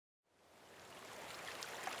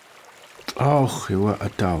Oh, Elwha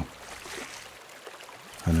atau.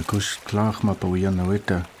 Ana kus klaag ma pawiana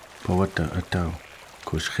weta pawata atau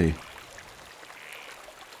kus ge.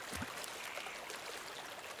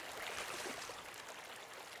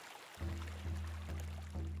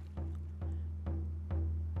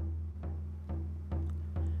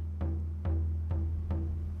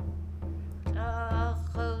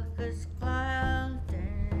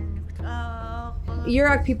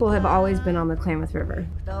 Yurok people have always been on the Klamath River.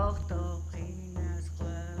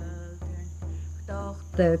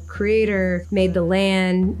 The Creator made the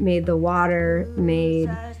land, made the water, made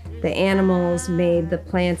the animals, made the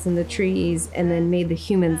plants and the trees, and then made the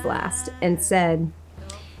humans last and said,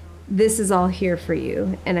 this is all here for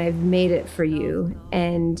you, and I've made it for you.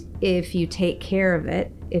 And if you take care of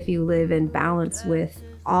it, if you live in balance with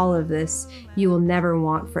all of this, you will never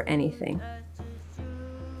want for anything.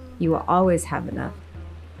 You will always have enough.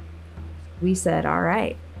 We said, all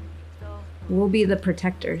right, we'll be the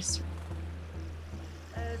protectors.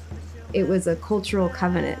 It was a cultural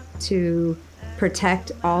covenant to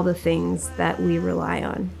protect all the things that we rely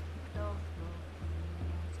on.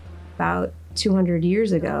 About 200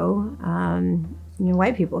 years ago,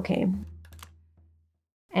 white people came.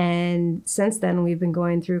 And since then, we've been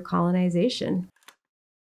going through colonization.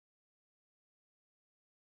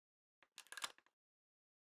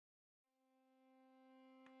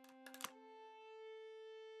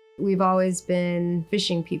 We've always been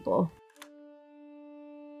fishing people.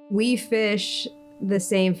 We fish the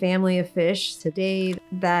same family of fish today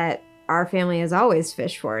that our family has always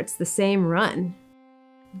fished for. It's the same run.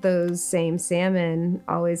 Those same salmon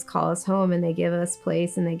always call us home, and they give us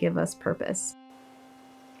place and they give us purpose.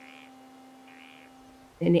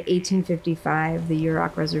 In 1855, the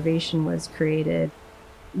Yurok Reservation was created.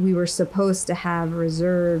 We were supposed to have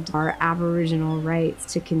reserved our Aboriginal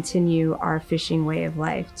rights to continue our fishing way of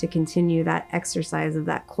life, to continue that exercise of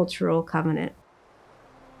that cultural covenant.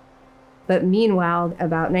 But meanwhile,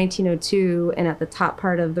 about 1902, and at the top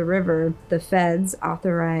part of the river, the feds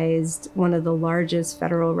authorized one of the largest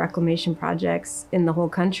federal reclamation projects in the whole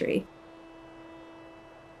country.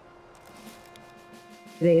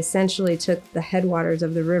 They essentially took the headwaters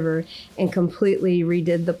of the river and completely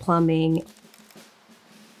redid the plumbing.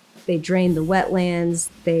 They drained the wetlands,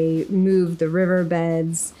 they moved the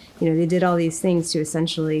riverbeds. They did all these things to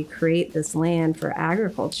essentially create this land for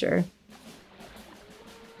agriculture.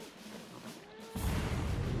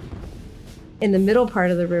 In the middle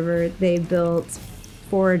part of the river, they built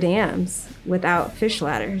 4 dams without fish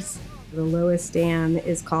ladders. The lowest dam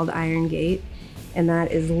is called Iron Gate, and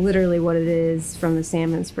that is literally what it is from the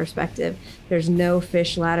salmon's perspective. There's no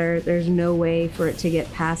fish ladder, there's no way for it to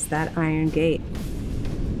get past that Iron Gate.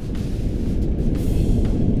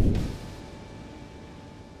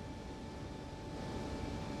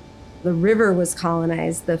 The river was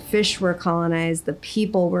colonized, the fish were colonized, the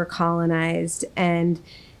people were colonized, and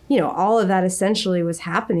all of that essentially was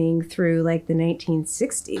happening through like the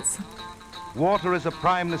 1960s. Water is a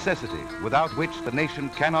prime necessity without which the nation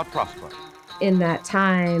cannot prosper. In that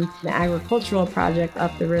time, the agricultural project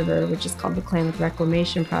up the river, which is called the Klamath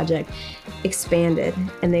Reclamation Project, expanded,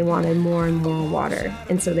 and they wanted more and more water.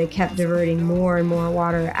 And so they kept diverting more and more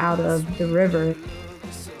water out of the river.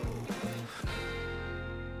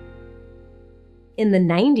 In the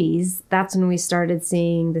 90s, that's when we started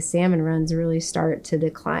seeing the salmon runs really start to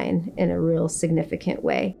decline in a real significant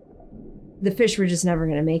way. The fish were just never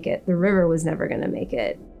going to make it. The river was never going to make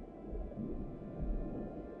it.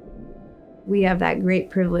 We have that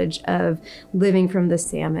great privilege of living from the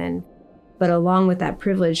salmon, but along with that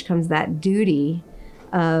privilege comes that duty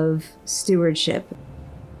of stewardship.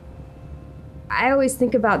 I always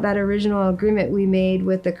think about that original agreement we made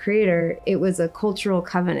with the Creator. It was a cultural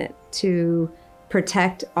covenant to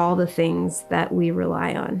protect all the things that we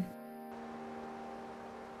rely on.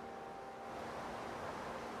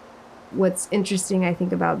 What's interesting, I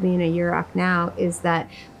think, about being a Yurok now is that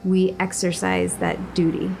we exercise that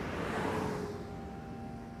duty.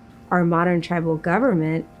 Our modern tribal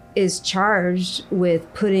government is charged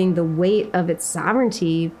with putting the weight of its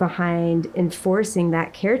sovereignty behind enforcing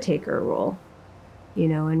that caretaker role.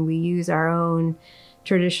 And we use our own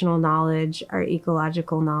traditional knowledge, our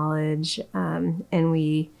ecological knowledge, and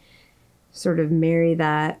we sort of marry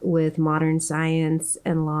that with modern science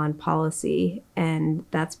and law and policy, and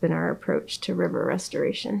that's been our approach to river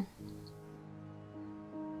restoration.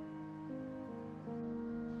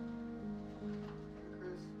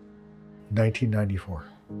 In 1994,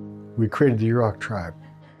 we created the Yurok Tribe.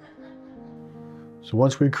 So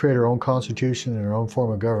once we create our own constitution and our own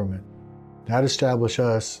form of government, that established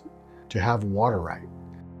us to have water right.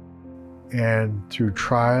 And through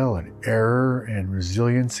trial and error and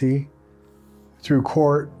resiliency, through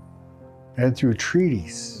court and through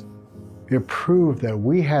treaties, it proved that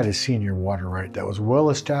we had a senior water right that was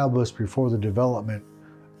well established before the development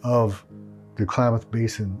of the Klamath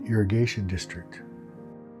Basin Irrigation District.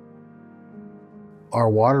 Our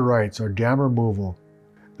water rights, our dam removal,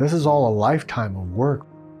 this is all a lifetime of work.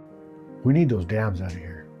 We need those dams out of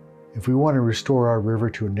here. If we want to restore our river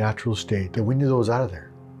to a natural state, then we need those out of there.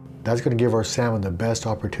 That's going to give our salmon the best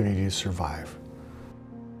opportunity to survive.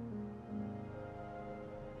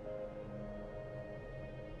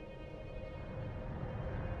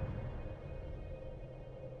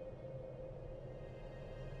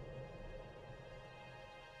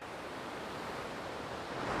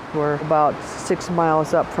 We're about 6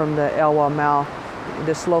 miles up from the Elwha mouth.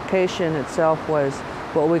 This location itself was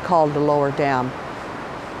what we called the lower dam.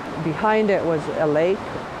 Behind it was a lake.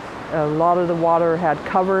 A lot of the water had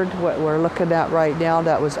covered what we're looking at right now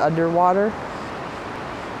that was underwater.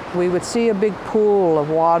 We would see a big pool of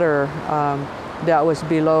water that was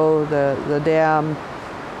below the dam.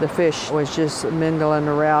 The fish was just mingling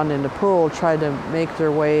around in the pool, trying to make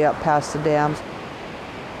their way up past the dams.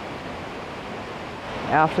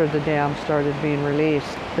 After the dam started being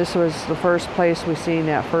released, this was the first place we seen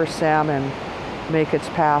that first salmon make its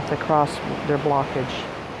path across their blockage.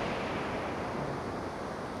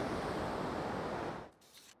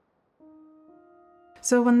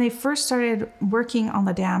 So when they first started working on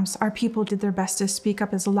the dams, our people did their best to speak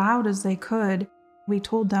up as loud as they could. We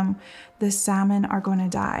told them the salmon are going to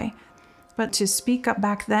die. But to speak up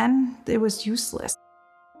back then, it was useless.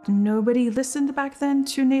 Nobody listened back then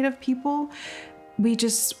to Native people.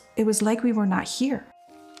 It was like we were not here.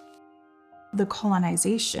 The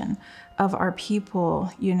colonization of our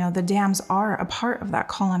people, the dams are a part of that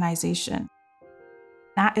colonization.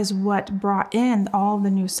 That is what brought in all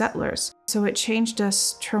the new settlers. So it changed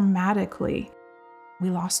us dramatically. We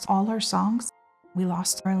lost all our songs. We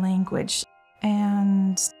lost our language.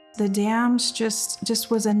 And the dams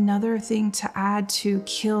just was another thing to add to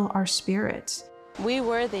kill our spirit. We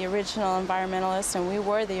were the original environmentalists and we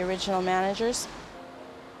were the original managers.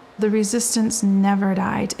 The resistance never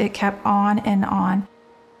died. It kept on and on.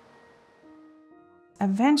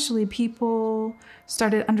 Eventually, people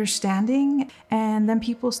started understanding, and then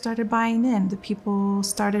people started buying in. The people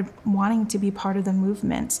started wanting to be part of the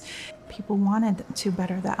movement. People wanted to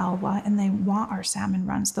better the Elwha, and they want our salmon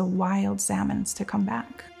runs, the wild salmons, to come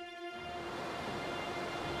back.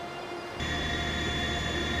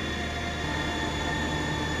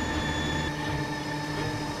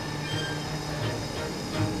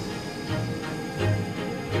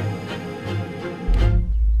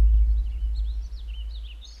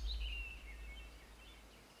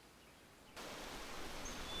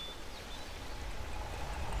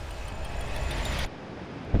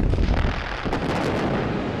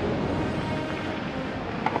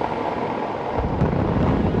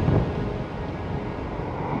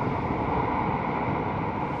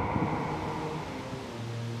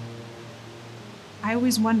 I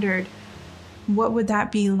always wondered, what would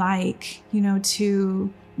that be like,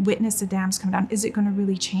 to witness the dams come down? Is it going to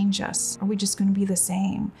really change us? Are we just going to be the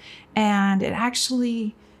same? And it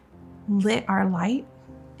actually lit our light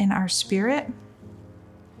in our spirit,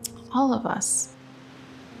 all of us.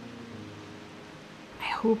 I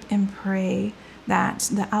hope and pray that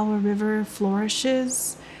the Elwha River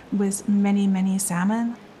flourishes with many, many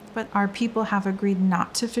salmon. But our people have agreed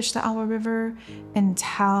not to fish the Elwha River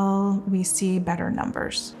until we see better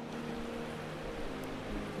numbers.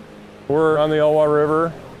 We're on the Elwha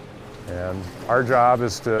River, and our job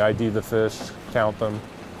is to ID the fish, count them,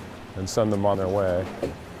 and send them on their way.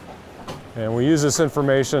 And we use this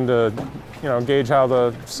information to, gauge how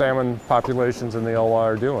the salmon populations in the Elwha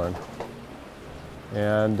are doing.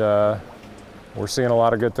 And we're seeing a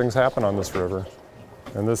lot of good things happen on this river.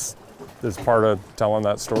 And this is part of telling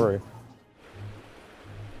that story.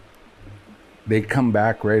 They come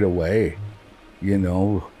back right away,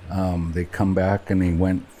 they come back and they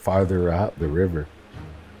went farther out the river.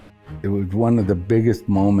 It was one of the biggest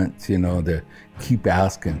moments, to keep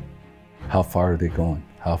asking, how far are they going?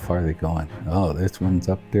 How far are they going? Oh, this one's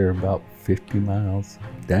up there about 50 miles.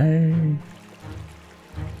 Dang.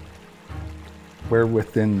 We're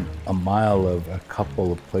within a mile of a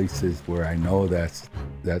couple of places where I know that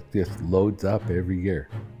just loads up every year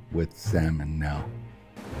with salmon now.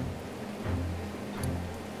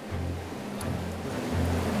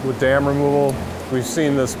 With dam removal, we've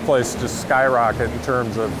seen this place just skyrocket in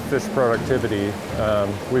terms of fish productivity.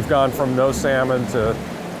 We've gone from no salmon to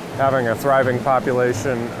having a thriving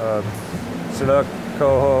population of chinook,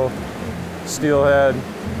 coho, steelhead,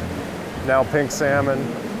 now pink salmon.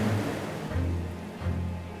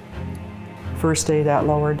 First day that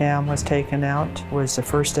lower dam was taken out was the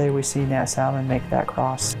first day we seen that salmon make that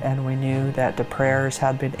cross, and we knew that the prayers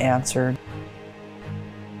had been answered.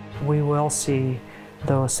 We will see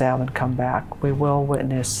those salmon come back. We will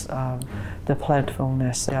witness the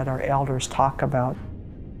plentifulness that our elders talk about.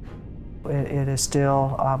 It is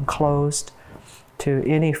still closed to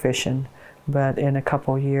any fishing, but in a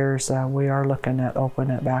couple years we are looking at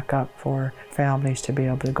opening it back up for families to be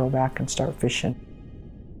able to go back and start fishing.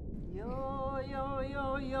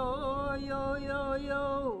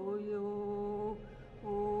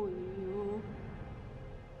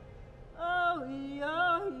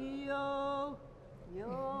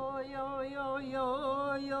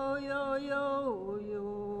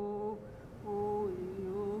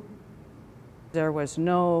 There was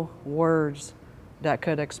no words that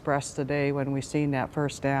could express the day when we seen that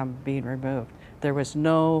first dam being removed. There was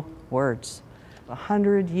no words.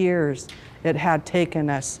 100 years it had taken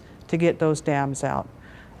us to get those dams out.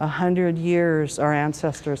 100 years our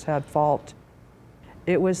ancestors had fought.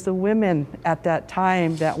 It was the women at that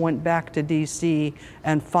time that went back to DC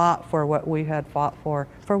and fought for what we had fought for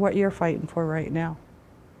what you're fighting for right now.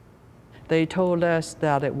 They told us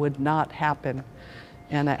that it would not happen,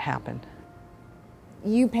 and it happened.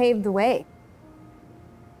 You paved the way.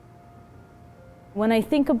 When I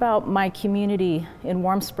think about my community in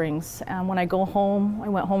Warm Springs, when I go home, I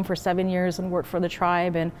went home for 7 years and worked for the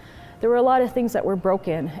tribe, and there were a lot of things that were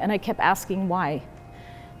broken, and I kept asking why.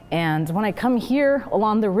 And when I come here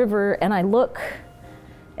along the river and I look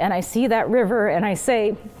and I see that river and I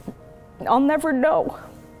say, I'll never know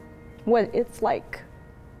what it's like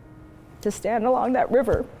to stand along that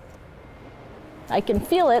river. I can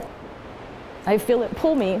feel it. I feel it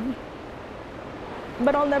pull me,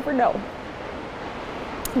 but I'll never know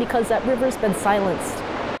because that river's been silenced.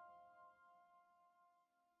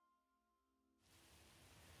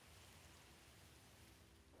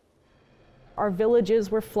 Our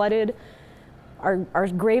villages were flooded, our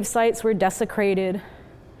grave sites were desecrated,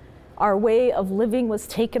 our way of living was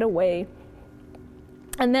taken away.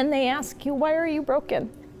 And then they ask you, why are you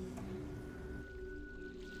broken?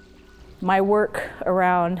 My work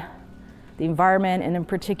around the environment, and in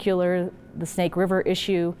particular the Snake River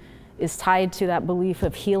issue, is tied to that belief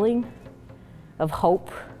of healing, of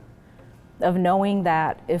hope, of knowing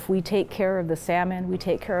that if we take care of the salmon, we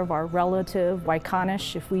take care of our relative,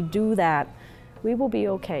 Waikanish, if we do that, we will be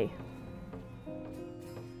okay.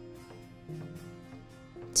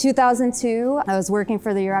 2002, I was working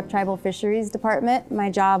for the Yurok Tribal Fisheries Department. My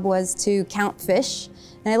job was to count fish,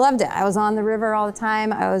 and I loved it. I was on the river all the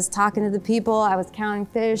time. I was talking to the people. I was counting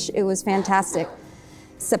fish. It was fantastic.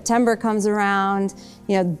 September comes around,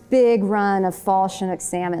 you know, big run of fall Chinook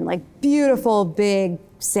salmon, like beautiful big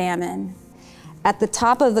salmon. At the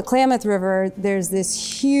top of the Klamath River, there's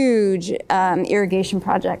this huge irrigation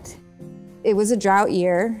project. It was a drought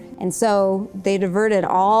year, and so they diverted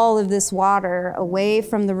all of this water away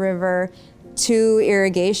from the river to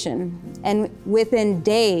irrigation. And within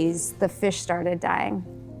days, the fish started dying.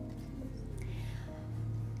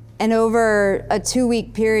 And over a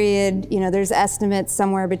 2-week period, you know, there's estimates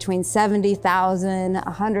somewhere between 70,000,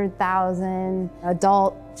 100,000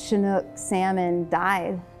 adult Chinook salmon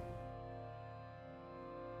died.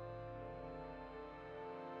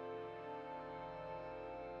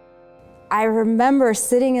 I remember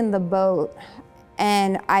sitting in the boat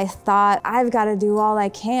and I thought, I've got to do all I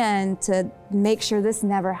can to make sure this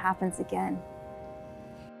never happens again.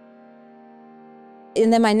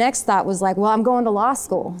 And then my next thought was like, well, I'm going to law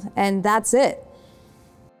school, and that's it.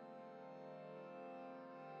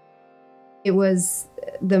 It was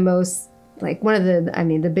the most, like one of the,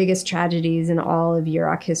 the biggest tragedies in all of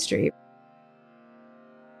Yurok history.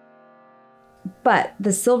 But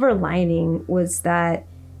the silver lining was that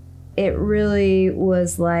it really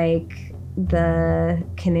was like the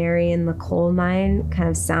canary in the coal mine, kind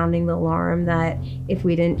of sounding the alarm that if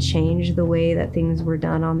we didn't change the way that things were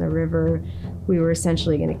done on the river, we were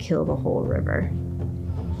essentially going to kill the whole river.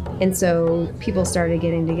 And so people started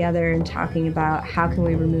getting together and talking about how can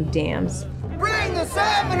we remove dams. Bring the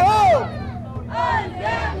salmon home!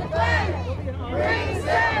 Undam the planet! Bring the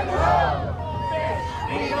salmon home! Fish,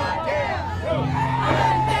 we don't care!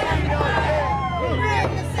 Undam the planet! Bring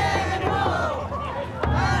the salmon home!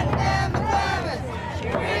 Undam the planet!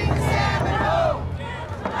 Bring the salmon home!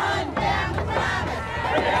 Undam the planet!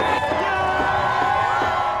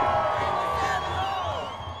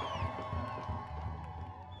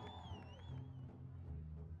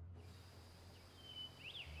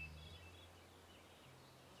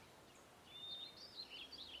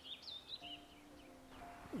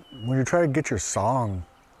 when you try to get your song,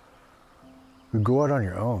 you go out on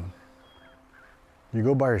your own. You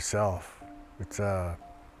go by yourself. It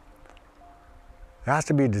has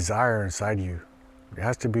to be a desire inside you. It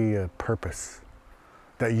has to be a purpose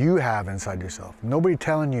that you have inside yourself. Nobody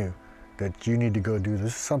telling you that you need to go do this.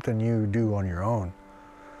 This is something you do on your own.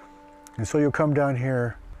 And so you'll come down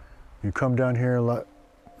here,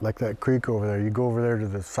 like that creek over there. You go over there to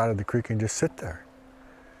the side of the creek and just sit there.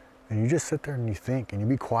 And you just sit there and you think, and you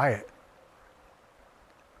be quiet.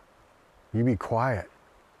 You be quiet.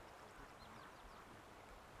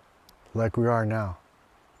 Like we are now.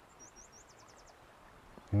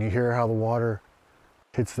 And you hear how the water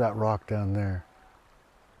hits that rock down there.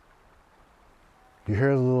 You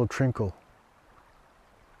hear the little trickle.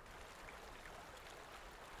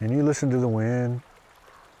 And you listen to the wind.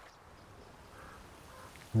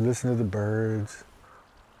 You listen to the birds.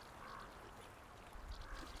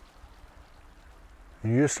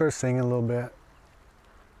 And you just start singing a little bit.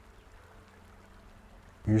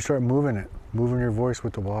 You start moving it, moving your voice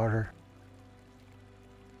with the water.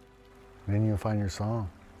 And then you'll find your song.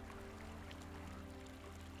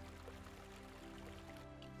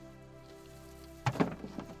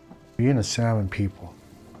 Being a salmon people,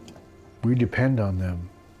 we depend on them,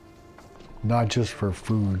 not just for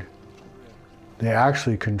food. They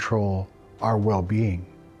actually control our well-being.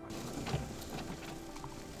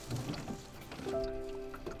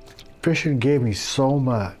 Fishing gave me so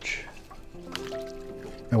much.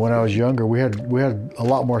 And when I was younger, we had a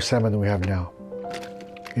lot more salmon than we have now.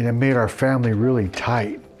 And it made our family really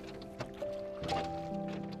tight.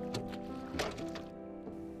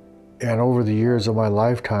 And over the years of my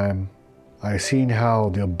lifetime, I've seen how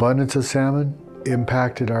the abundance of salmon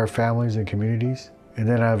impacted our families and communities. And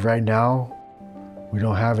then right now, we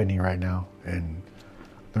don't have any right now. And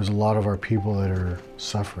there's a lot of our people that are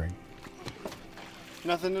suffering.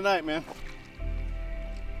 Nothing tonight, man.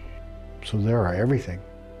 So there are everything.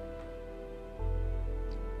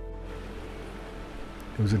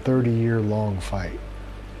 It was a 30-year-long fight.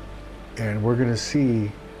 And we're gonna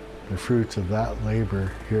see the fruits of that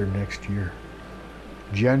labor here next year.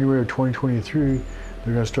 January of 2023,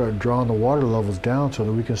 they're gonna start drawing the water levels down so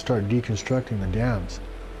that we can start deconstructing the dams.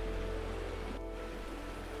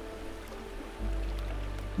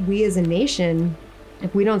 We as a nation,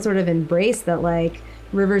 if we don't sort of embrace that, like,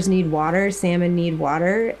 rivers need water, salmon need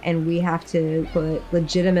water, and we have to put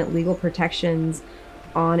legitimate legal protections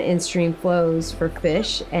on in-stream flows for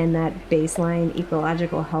fish and that baseline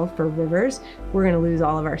ecological health for rivers, we're gonna lose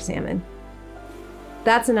all of our salmon.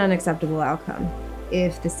 That's an unacceptable outcome.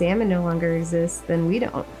 If the salmon no longer exists, then we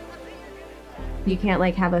don't. You can't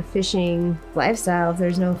like have a fishing lifestyle if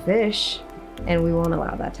there's no fish, and we won't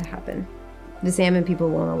allow that to happen. The salmon people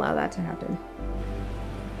won't allow that to happen.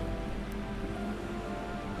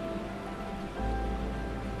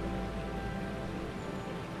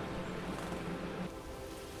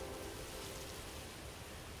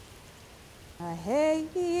 Hey,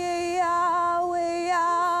 Yahweh,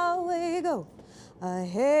 Yahweh, go.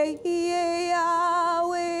 Hey,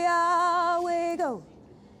 Yahweh, Yahweh, go.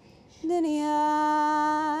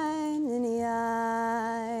 Ninny-I, ninny-I,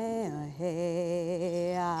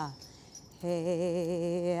 hey,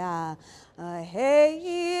 hey,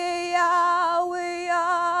 hey, Yahweh,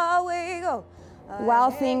 Yahweh, go. While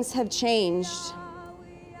things have changed,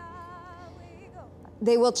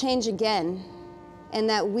 they will change again. And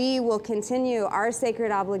that we will continue our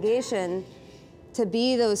sacred obligation to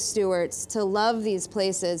be those stewards, to love these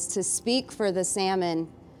places, to speak for the salmon,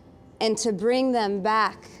 and to bring them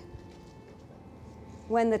back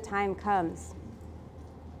when the time comes.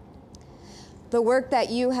 The work that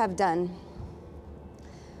you have done,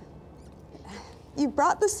 you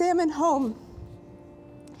brought the salmon home.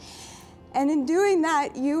 And in doing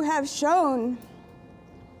that, you have shown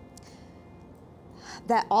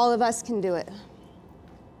that all of us can do it.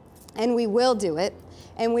 And we will do it,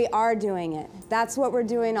 and we are doing it. That's what we're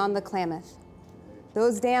doing on the Klamath.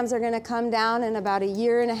 Those dams are gonna come down in about 1.5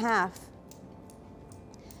 years.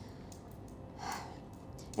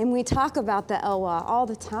 And we talk about the Elwha all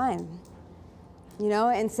the time, you know,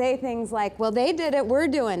 and say things like, well, they did it, we're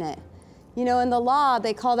doing it. You know, in the law,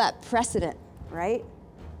 they call that precedent, right?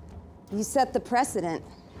 You set the precedent.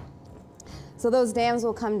 So those dams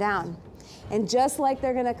will come down. And just like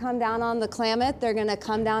they're gonna come down on the Klamath, they're gonna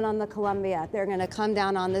come down on the Columbia, they're gonna come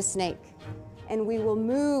down on the Snake. And we will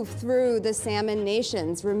move through the salmon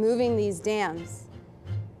nations, removing these dams,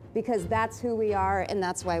 because that's who we are and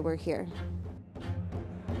that's why we're here.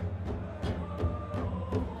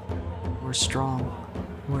 We're strong.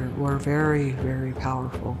 We're very, very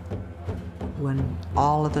powerful. when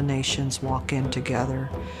all of the nations walk in together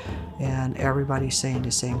and everybody's saying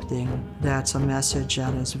the same thing. That's a message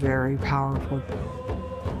that is very powerful.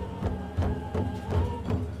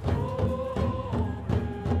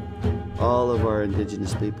 All of our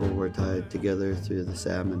indigenous people were tied together through the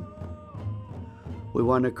salmon. We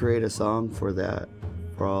want to create a song for that,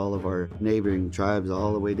 for all of our neighboring tribes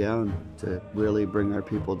all the way down, to really bring our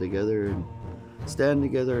people together and stand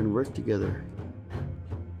together and work together.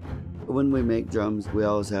 When we make drums, we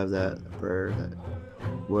always have that prayer that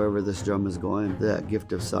wherever this drum is going, that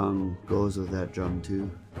gift of song goes with that drum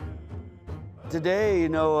too. Today, you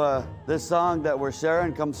know, this song that we're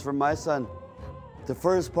sharing comes from my son. The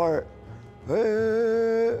first part, hey,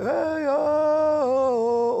 hey,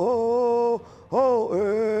 oh, oh, oh,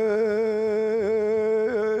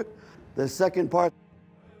 hey. The second part,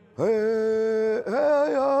 hey,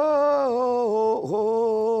 hey, oh,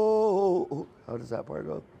 oh, oh. How does that part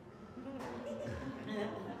go?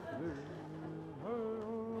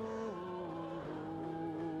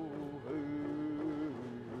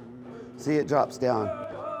 See, it drops down.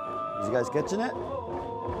 Is you guys catching it?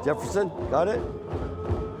 Jefferson, got it?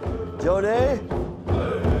 Jode?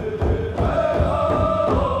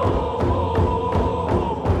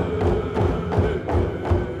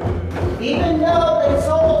 Even though this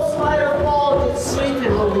old Spider Falls is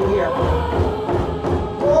sleeping over here,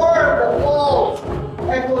 roar of the falls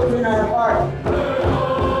echoes in our heart.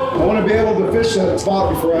 I want to be able to fish that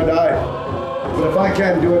spot before I die. But if I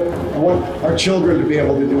can't do it, I want our children to be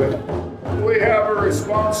able to do it. We have a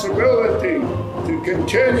responsibility to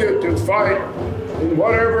continue to fight in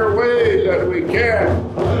whatever way that we can.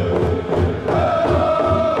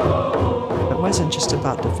 It wasn't just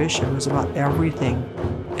about the fishing, it was about everything.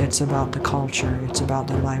 It's about the culture, it's about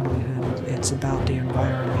the livelihood, it's about the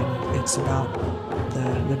environment, it's about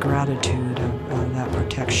the gratitude of that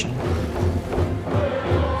protection.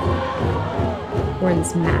 We're in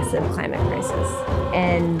this massive climate crisis.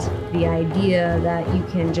 And the idea that you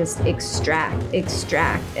can just extract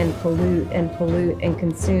and pollute and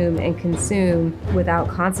consume without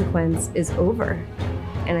consequence is over.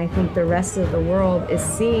 And I think the rest of the world is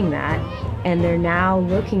seeing that, and they're now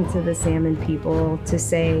looking to the salmon people to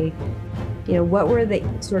say, you know, what were the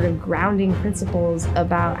sort of grounding principles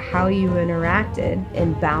about how you interacted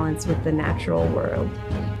in balance with the natural world?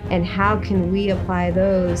 And how can we apply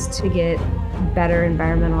those to get better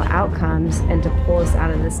environmental outcomes and to pull us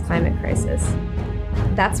out of this climate crisis?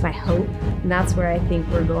 That's my hope, and that's where I think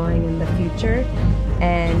we're going in the future.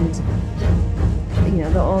 And you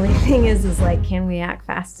know, the only thing is like, can we act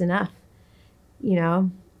fast enough? You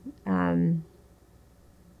know,